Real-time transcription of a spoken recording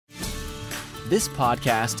This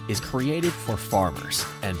podcast is created for farmers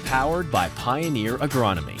and powered by Pioneer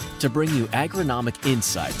Agronomy to bring you agronomic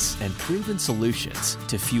insights and proven solutions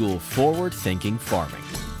to fuel forward-thinking farming.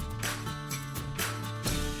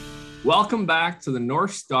 Welcome back to the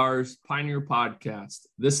North Stars Pioneer Podcast.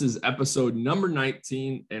 This is episode number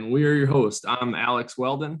 19, and we are your hosts. I'm Alex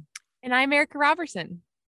Weldon. And I'm Erica Robertson.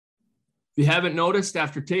 If you haven't noticed,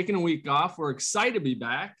 after taking a week off, we're excited to be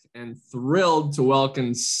back and thrilled to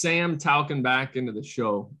welcome Sam Tauken back into the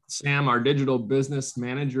show. Sam, our digital business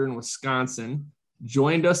manager in Wisconsin,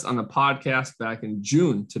 joined us on the podcast back in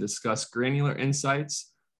June to discuss granular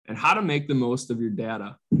insights and how to make the most of your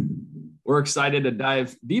data. We're excited to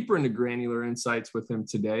dive deeper into granular insights with him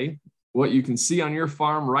today, what you can see on your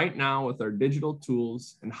farm right now with our digital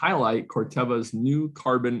tools, and highlight Corteva's new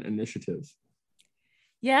carbon initiative.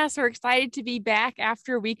 Yes, we're excited to be back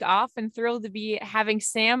after a week off and thrilled to be having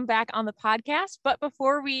Sam back on the podcast. But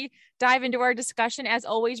before we dive into our discussion, as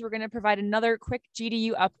always, we're going to provide another quick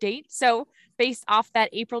GDU update. So based off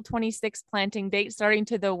that April 26th planting date, starting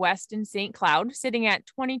to the west in St. Cloud, sitting at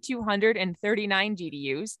 2,239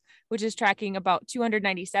 GDUs, which is tracking about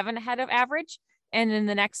 297 ahead of average. And in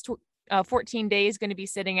the next 14 days, going to be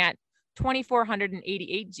sitting at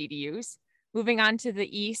 2,488 GDUs. Moving on to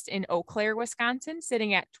the east in Eau Claire, Wisconsin,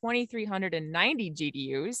 sitting at 2,390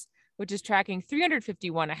 GDUs, which is tracking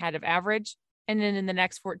 351 ahead of average. And then in the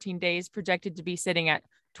next 14 days, projected to be sitting at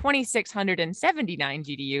 2,679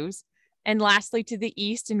 GDUs. And lastly, to the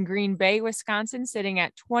east in Green Bay, Wisconsin, sitting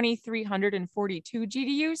at 2,342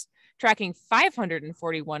 GDUs, tracking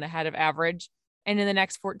 541 ahead of average. And in the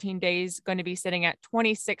next 14 days, going to be sitting at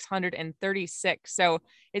 2,636. So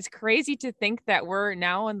it's crazy to think that we're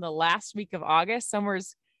now in the last week of August.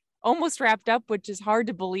 Summer's almost wrapped up, which is hard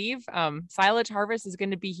to believe. Silage harvest is going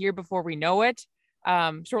to be here before we know it,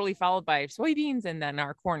 shortly followed by soybeans and then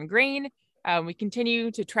our corn grain. We continue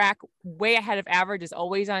to track way ahead of average, as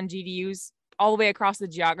always, on GDUs all the way across the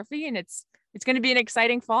geography. And it's going to be an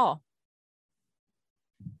exciting fall.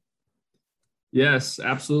 Yes,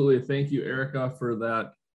 absolutely. Thank you, Erica, for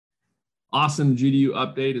that awesome GDU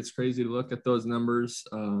update. It's crazy to look at those numbers.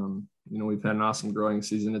 We've had an awesome growing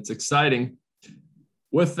season. It's exciting.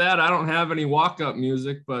 With that, I don't have any walk-up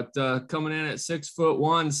music, but coming in at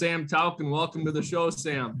 6'1", Sam Tauken. Welcome to the show,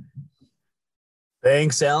 Sam.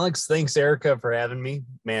 Thanks, Alex. Thanks, Erica, for having me.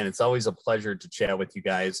 Man, it's always a pleasure to chat with you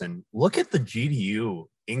guys. And look at the GDU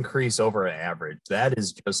increase over average. That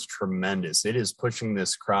is just tremendous. It is pushing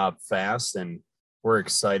this crop fast, and we're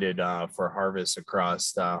excited for harvest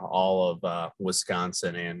across all of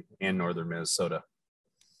Wisconsin and northern Minnesota.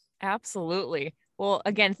 Absolutely. Well,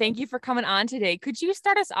 again, thank you for coming on today. Could you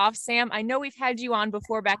start us off, Sam? I know we've had you on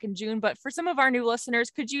before back in June, but for some of our new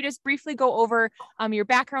listeners, could you just briefly go over your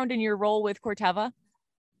background and your role with Corteva?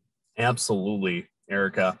 Absolutely,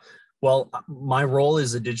 Erica. Well, my role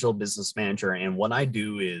is a digital business manager, and what I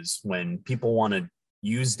do is when people want to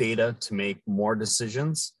use data to make more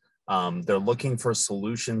decisions, they're looking for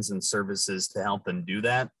solutions and services to help them do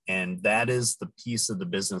that. And that is the piece of the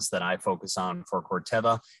business that I focus on for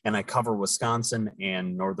Corteva, and I cover Wisconsin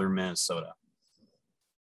and northern Minnesota.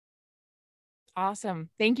 Awesome.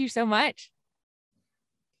 Thank you so much.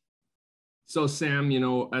 So, Sam,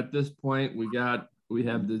 at this point, we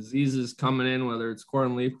have diseases coming in, whether it's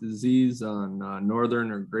corn leaf disease on northern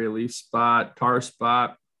or gray leaf spot, tar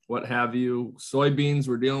spot, what have you. Soybeans,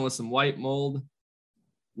 we're dealing with some white mold.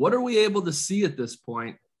 What are we able to see at this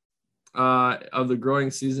point of the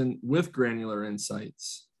growing season with granular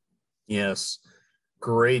insights? Yes,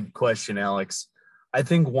 great question, Alex. I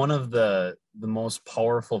think one of the most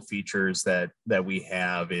powerful features that we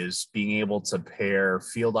have is being able to pair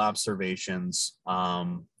field observations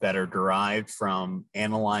that are derived from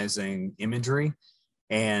analyzing imagery.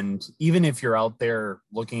 And even if you're out there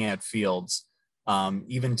looking at fields,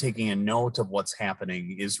 even taking a note of what's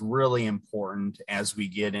happening is really important as we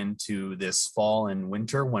get into this fall and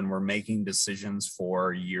winter when we're making decisions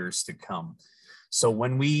for years to come. So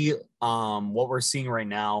when what we're seeing right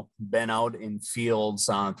now, been out in fields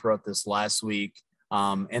throughout this last week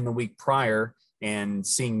and the week prior, and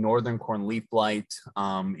seeing northern corn leaf blight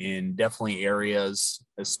in definitely areas,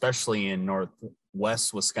 especially in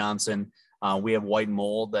northwest Wisconsin. We have white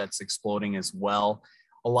mold that's exploding as well.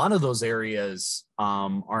 A lot of those areas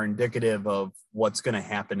are indicative of what's going to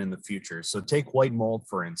happen in the future. So take white mold,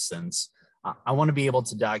 for instance. I want to be able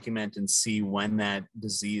to document and see when that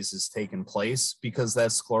disease has taken place, because that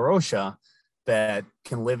sclerotia that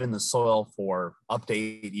can live in the soil for up to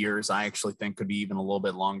 8 years, I actually think could be even a little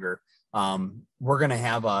bit longer. We're going to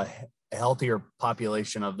have a healthier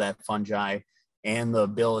population of that fungi and the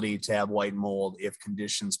ability to have white mold if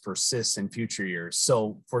conditions persist in future years.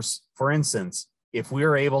 So for instance, if we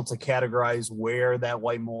are able to categorize where that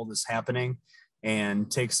white mold is happening and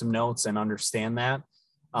take some notes and understand that,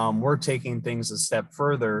 we're taking things a step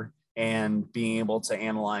further and being able to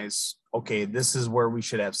analyze, okay, this is where we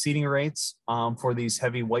should have seeding rates for these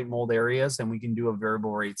heavy white mold areas, and we can do a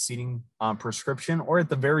variable rate seeding prescription, or at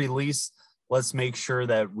the very least, let's make sure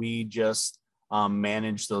that we just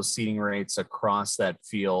manage those seeding rates across that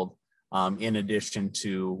field, in addition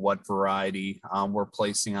to what variety we're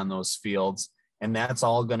placing on those fields. And that's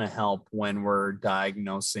all going to help when we're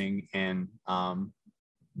diagnosing and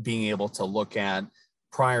being able to look at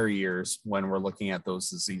prior years when we're looking at those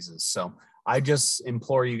diseases. So I just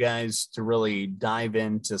implore you guys to really dive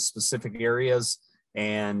into specific areas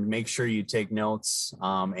and make sure you take notes.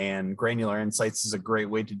 And Granular Insights is a great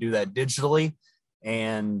way to do that digitally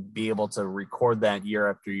and be able to record that year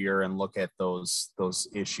after year and look at those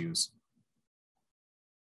issues.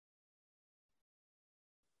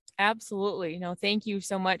 Absolutely. No, thank you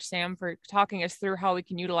so much, Sam, for talking us through how we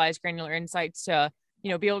can utilize Granular Insights to,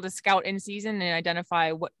 be able to scout in season and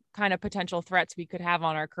identify what kind of potential threats we could have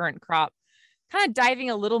on our current crop. Kind of diving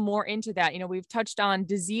a little more into that, we've touched on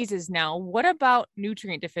diseases now. What about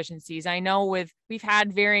nutrient deficiencies? I know we've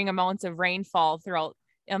had varying amounts of rainfall throughout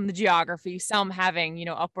the geography, some having,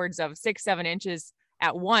 upwards of 6-7 inches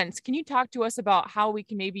at once. Can you talk to us about how we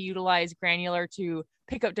can maybe utilize Granular to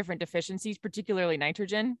pick up different deficiencies, particularly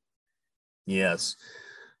nitrogen? Yes.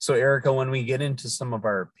 So Erica, when we get into some of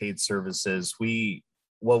our paid services,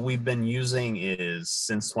 what we've been using is,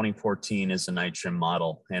 since 2014, is a nitrogen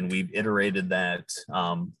model, and we've iterated that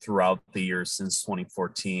throughout the years since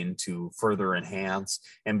 2014 to further enhance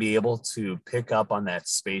and be able to pick up on that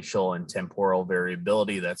spatial and temporal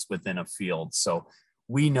variability that's within a field. So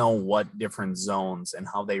we know what different zones and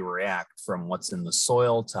how they react from what's in the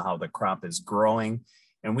soil to how the crop is growing,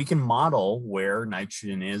 and we can model where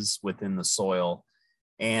nitrogen is within the soil.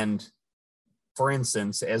 And for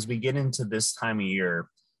instance, as we get into this time of year,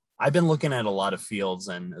 I've been looking at a lot of fields,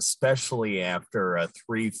 and especially after a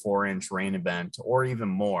 3-4 inch rain event or even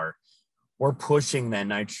more, we're pushing that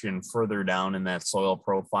nitrogen further down in that soil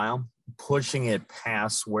profile, pushing it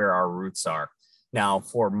past where our roots are. Now,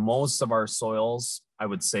 for most of our soils, I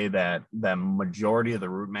would say that the majority of the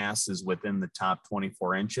root mass is within the top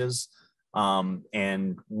 24 inches.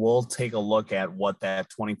 And we'll take a look at what that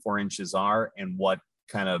 24 inches are and what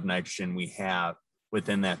kind of nitrogen we have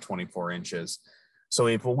within that 24 inches. So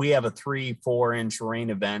if we have a 3-4 inch rain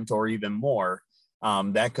event or even more,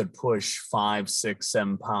 that could push 5, 6,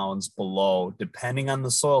 7 pounds below, depending on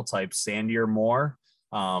the soil type, sandy or more,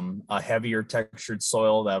 a heavier textured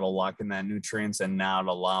soil that'll lock in that nutrients and not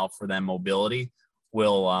allow for that mobility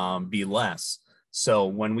will be less. So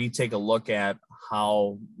when we take a look at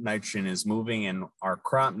how nitrogen is moving and our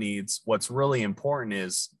crop needs, what's really important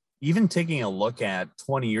is even taking a look at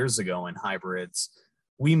 20 years ago in hybrids,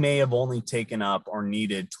 we may have only taken up or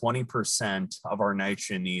needed 20% of our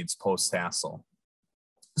nitrogen needs post-tassel.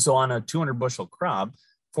 So on a 200 bushel crop,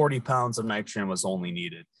 40 pounds of nitrogen was only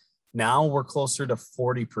needed. Now we're closer to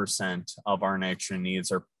 40% of our nitrogen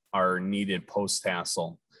needs are needed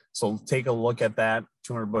post-tassel. So take a look at that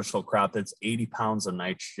 200 bushel crop, that's 80 pounds of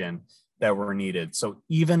nitrogen that were needed. So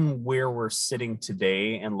even where we're sitting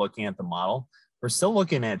today and looking at the model, we're still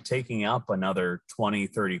looking at taking up another 20,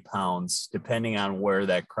 30 pounds, depending on where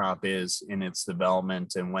that crop is in its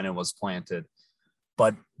development and when it was planted.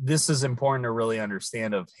 But this is important to really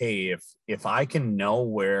understand of, hey, if I can know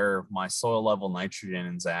where my soil level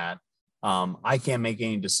nitrogen is at, I can't make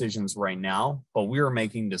any decisions right now, but we were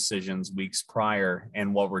making decisions weeks prior.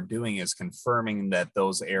 And what we're doing is confirming that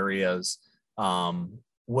those areas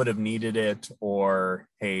would have needed it, or,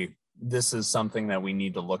 hey, this is something that we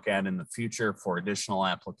need to look at in the future for additional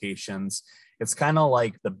applications. It's kind of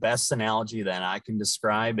like, the best analogy that I can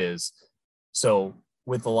describe is, so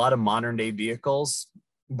with a lot of modern day vehicles,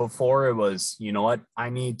 before it was, you know what, I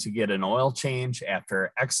need to get an oil change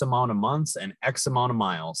after X amount of months and X amount of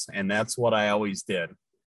miles. And that's what I always did.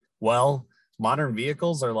 Well, modern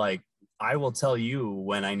vehicles are like, I will tell you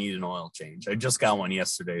when I need an oil change. I just got one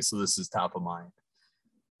yesterday, so this is top of mind.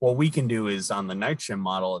 What we can do is, on the nitrogen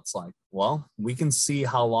model, it's like, well, we can see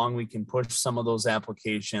how long we can push some of those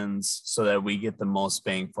applications so that we get the most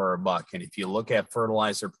bang for our buck. And if you look at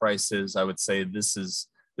fertilizer prices, I would say this is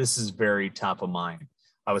very top of mind.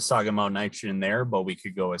 I was talking about nitrogen there, but we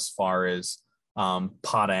could go as far as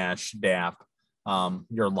potash, DAP,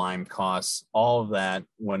 your lime costs, all of that.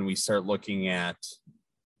 When we start looking at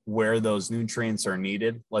where those nutrients are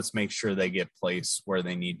needed, let's make sure they get placed where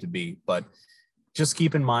they need to be. But just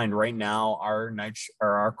keep in mind right now,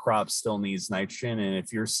 our crop still needs nitrogen. And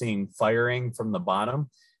if you're seeing firing from the bottom,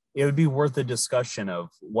 it would be worth a discussion of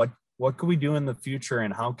what could we do in the future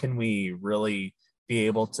and how can we really be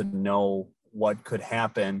able to know what could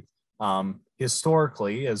happen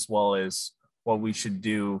historically, as well as what we should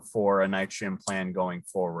do for a nitrogen plan going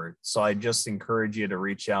forward. So I just encourage you to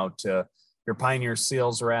reach out to your Pioneer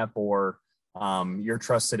sales rep or your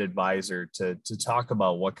trusted advisor to talk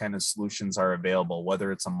about what kind of solutions are available,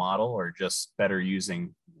 whether it's a model or just better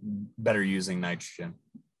using nitrogen.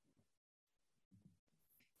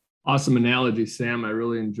 Awesome analogy, Sam. I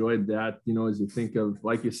really enjoyed that. You know, as you think of,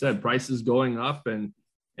 like you said, prices going up and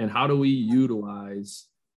how do we utilize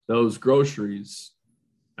those groceries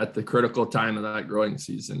at the critical time of that growing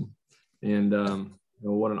season? And you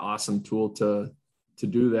know, what an awesome tool to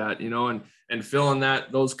do that, you know, and filling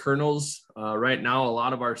those kernels. Right now, a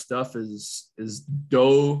lot of our stuff is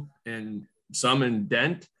dough and some in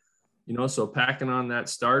dent, you know, so packing on that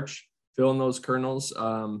starch, filling those kernels,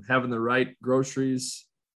 having the right groceries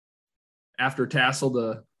after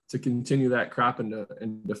tassel to continue that crop and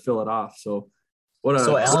to fill it off. So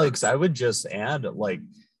Alex, I would just add,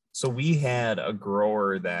 so we had a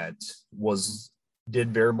grower that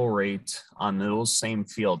did variable rate on those same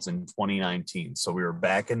fields in 2019. So we were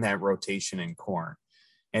back in that rotation in corn,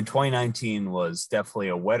 and 2019 was definitely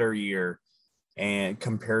a wetter year, and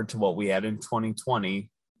compared to what we had in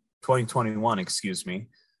 2021, excuse me.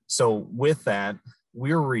 So with that,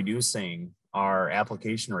 we were reducing our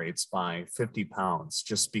application rates by 50 pounds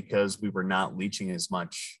just because we were not leaching as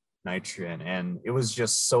much nitrogen. And it was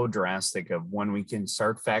just so drastic of when we can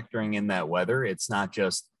start factoring in that weather. It's not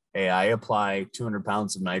just, hey, I apply 200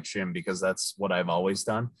 pounds of nitrogen because that's what I've always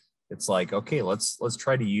done. It's like, okay, let's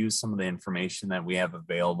try to use some of the information that we have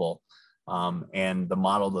available. And the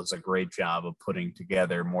model does a great job of putting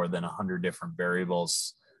together more than 100 different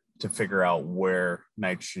variables to figure out where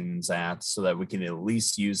nitrogen's at so that we can at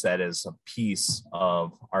least use that as a piece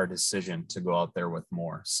of our decision to go out there with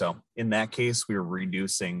more. So in that case, we were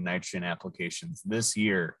reducing nitrogen applications this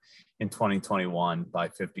year in 2021 by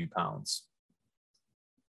 50 pounds.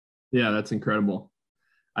 Yeah, that's incredible.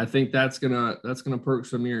 I think that's gonna perk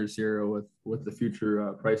some ears here with the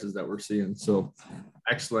future prices that we're seeing. So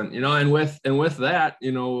excellent, you know. And with that,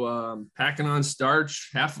 you know, packing on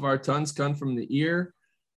starch, half of our tons come from the ear.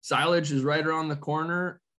 Silage is right around the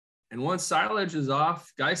corner, and once silage is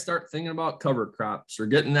off, guys start thinking about cover crops or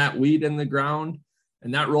getting that weed in the ground,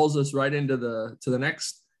 and that rolls us right into the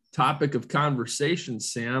next topic of conversation,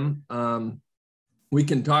 Sam. We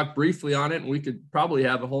can talk briefly on it, and we could probably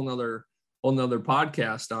have a whole nother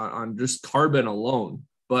podcast on just carbon alone.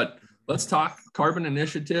 But let's talk Carbon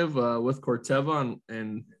Initiative with Corteva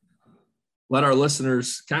and let our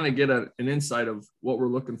listeners kind of get an insight of what we're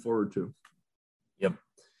looking forward to. Yep.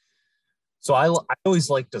 So I always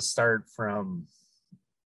like to start from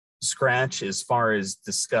scratch as far as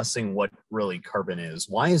discussing what really carbon is.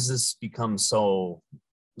 Why has this become so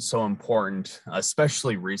important,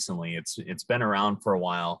 especially recently? It's been around for a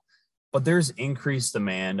while, but there's increased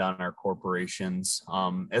demand on our corporations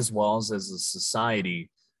as well as a society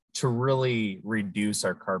to really reduce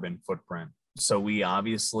our carbon footprint. So we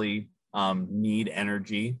obviously need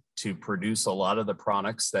energy to produce a lot of the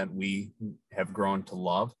products that we have grown to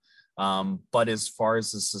love. But as far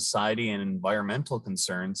as the society and environmental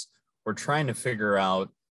concerns, we're trying to figure out,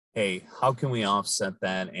 hey, how can we offset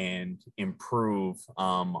that and improve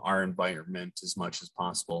our environment as much as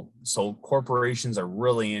possible? So corporations are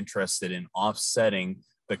really interested in offsetting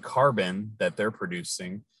the carbon that they're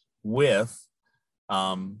producing with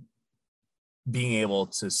being able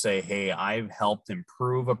to say, hey, I've helped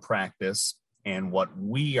improve a practice. And what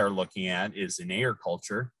we are looking at is in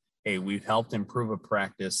agriculture, hey, we've helped improve a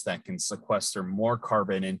practice that can sequester more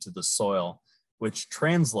carbon into the soil, which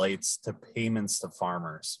translates to payments to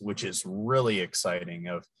farmers, which is really exciting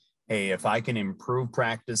of, hey, if I can improve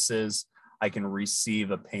practices, I can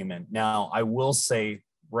receive a payment. Now, I will say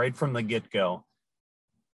right from the get-go,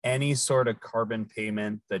 any sort of carbon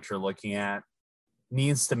payment that you're looking at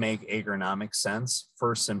needs to make agronomic sense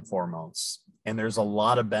first and foremost. And there's a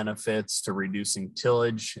lot of benefits to reducing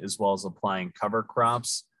tillage as well as applying cover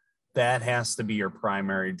crops. That has to be your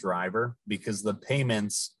primary driver because the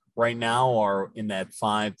payments right now are in that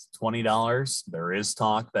 $5 to $20. There is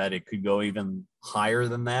talk that it could go even higher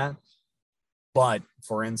than that. But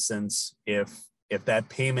for instance, if that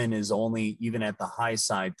payment is only even at the high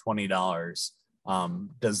side, $20,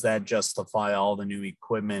 does that justify all the new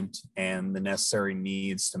equipment and the necessary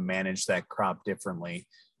needs to manage that crop differently?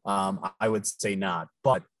 I would say not.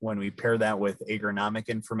 But when we pair that with agronomic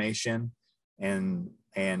information and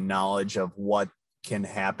knowledge of what can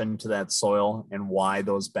happen to that soil and why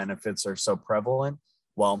those benefits are so prevalent,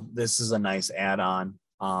 well, this is a nice add-on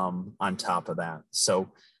on top of that.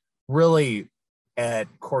 So really at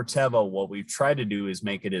Corteva, what we've tried to do is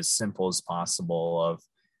make it as simple as possible of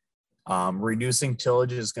reducing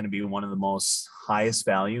tillage is going to be one of the most highest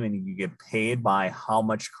value, and you get paid by how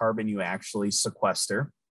much carbon you actually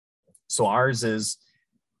sequester. So ours is,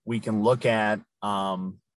 we can look at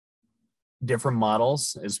different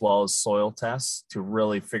models as well as soil tests to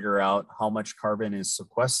really figure out how much carbon is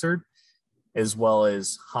sequestered, as well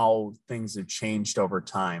as how things have changed over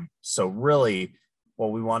time. So really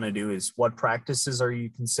what we want to do is, what practices are you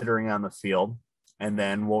considering on the field? And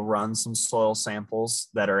then we'll run some soil samples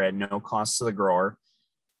that are at no cost to the grower.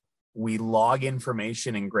 We log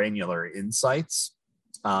information in Granular Insights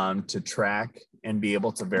to track and be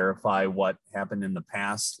able to verify what happened in the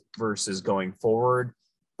past versus going forward.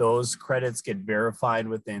 Those credits get verified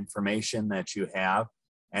with the information that you have.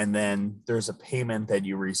 And then there's a payment that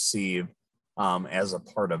you receive as a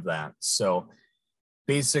part of that. So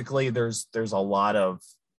basically there's a lot of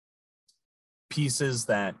pieces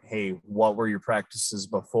that, hey, what were your practices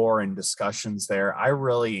before, and discussions there. I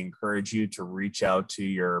really encourage you to reach out to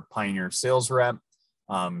your Pioneer sales rep,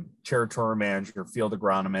 territory manager, field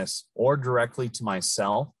agronomist, or directly to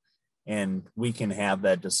myself. And we can have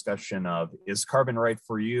that discussion of, is carbon right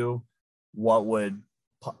for you? What would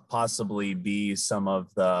possibly be some of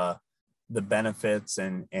the benefits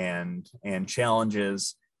and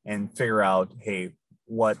challenges, and figure out, hey,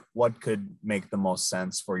 what could make the most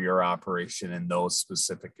sense for your operation in those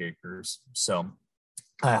specific acres. So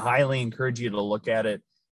I highly encourage you to look at it,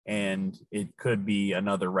 and it could be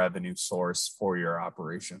another revenue source for your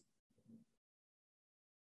operation.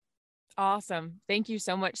 Awesome. Thank you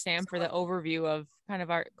so much, Sam, for the overview of kind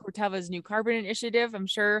of our Corteva's new carbon initiative. I'm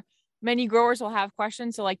sure many growers will have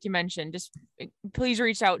questions. So like you mentioned, just please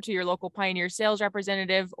reach out to your local Pioneer sales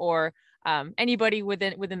representative or anybody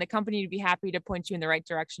within the company to be happy to point you in the right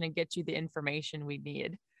direction and get you the information we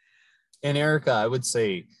need. And Erica, I would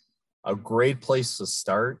say a great place to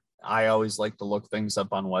start, I always like to look things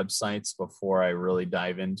up on websites before I really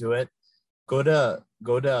dive into it. Go to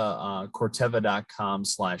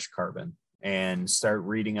corteva.com/carbon and start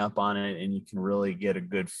reading up on it, and you can really get a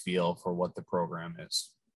good feel for what the program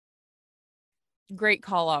is. Great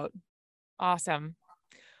call out. Awesome.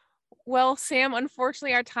 Well, Sam,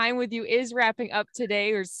 unfortunately, our time with you is wrapping up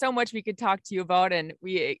today. There's so much we could talk to you about, and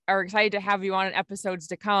we are excited to have you on in episodes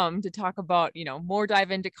to come to talk about, more dive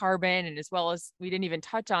into carbon, and as well as we didn't even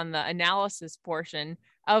touch on the analysis portion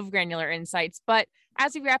of Granular Insights. But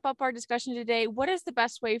as we wrap up our discussion today, what is the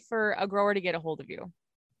best way for a grower to get a hold of you?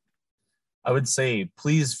 I would say,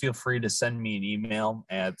 please feel free to send me an email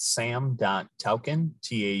at sam.tauchen,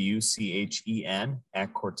 TAUCHEN,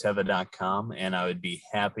 @corteva.com, and I would be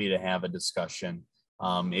happy to have a discussion.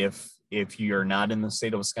 If you're not in the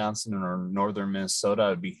state of Wisconsin or northern Minnesota, I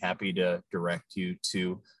would be happy to direct you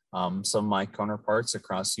to some of my counterparts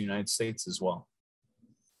across the United States as well.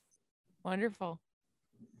 Wonderful.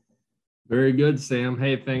 Very good, Sam.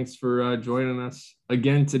 Hey, thanks for joining us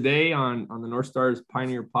again today on the North Stars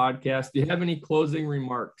Pioneer Podcast. Do you have any closing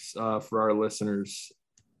remarks for our listeners?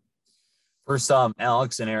 First off,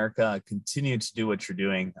 Alex and Erica, continue to do what you're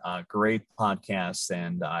doing. Great podcast,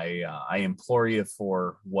 and I implore you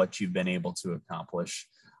for what you've been able to accomplish.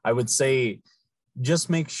 I would say just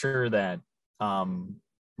make sure that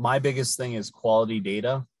my biggest thing is quality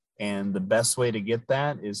data, and the best way to get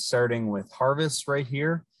that is starting with harvest right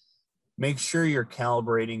here. Make sure you're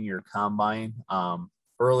calibrating your combine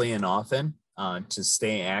early and often to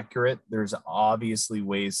stay accurate. There's obviously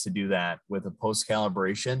ways to do that with a post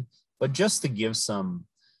calibration, but just to give some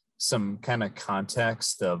kind of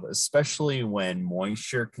context of, especially when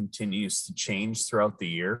moisture continues to change throughout the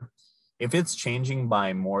year, if it's changing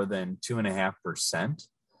by more than 2.5%,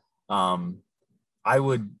 I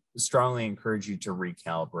would strongly encourage you to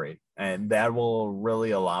recalibrate, and that will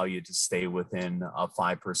really allow you to stay within a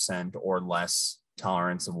 5% or less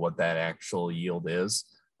tolerance of what that actual yield is.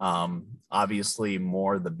 Obviously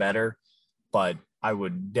more the better, but I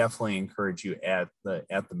would definitely encourage you at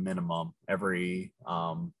the minimum every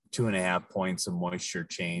 2.5 points of moisture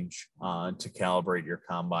change to calibrate your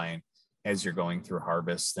combine as you're going through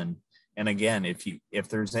harvest. And again, if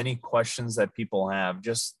there's any questions that people have,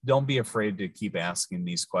 just don't be afraid to keep asking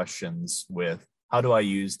these questions with, how do I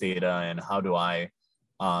use data, and how do I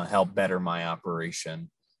help better my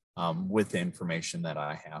operation with the information that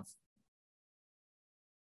I have.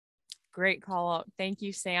 Great call out. Thank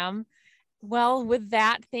you, Sam. Well, with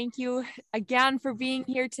that, thank you again for being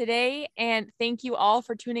here today. And thank you all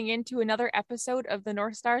for tuning in to another episode of the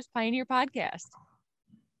North Stars Pioneer Podcast.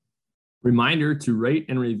 Reminder to rate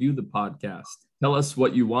and review the podcast. Tell us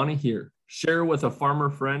what you want to hear. Share with a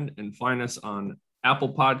farmer friend and find us on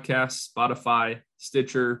Apple Podcasts, Spotify,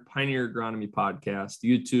 Stitcher, Pioneer Agronomy Podcast,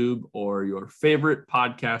 YouTube, or your favorite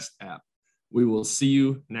podcast app. We will see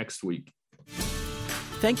you next week.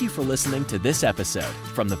 Thank you for listening to this episode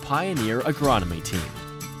from the Pioneer Agronomy team.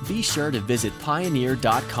 Be sure to visit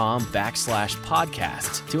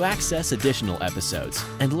pioneer.com/podcasts to access additional episodes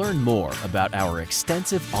and learn more about our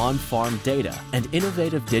extensive on-farm data and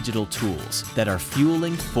innovative digital tools that are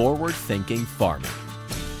fueling forward-thinking farming.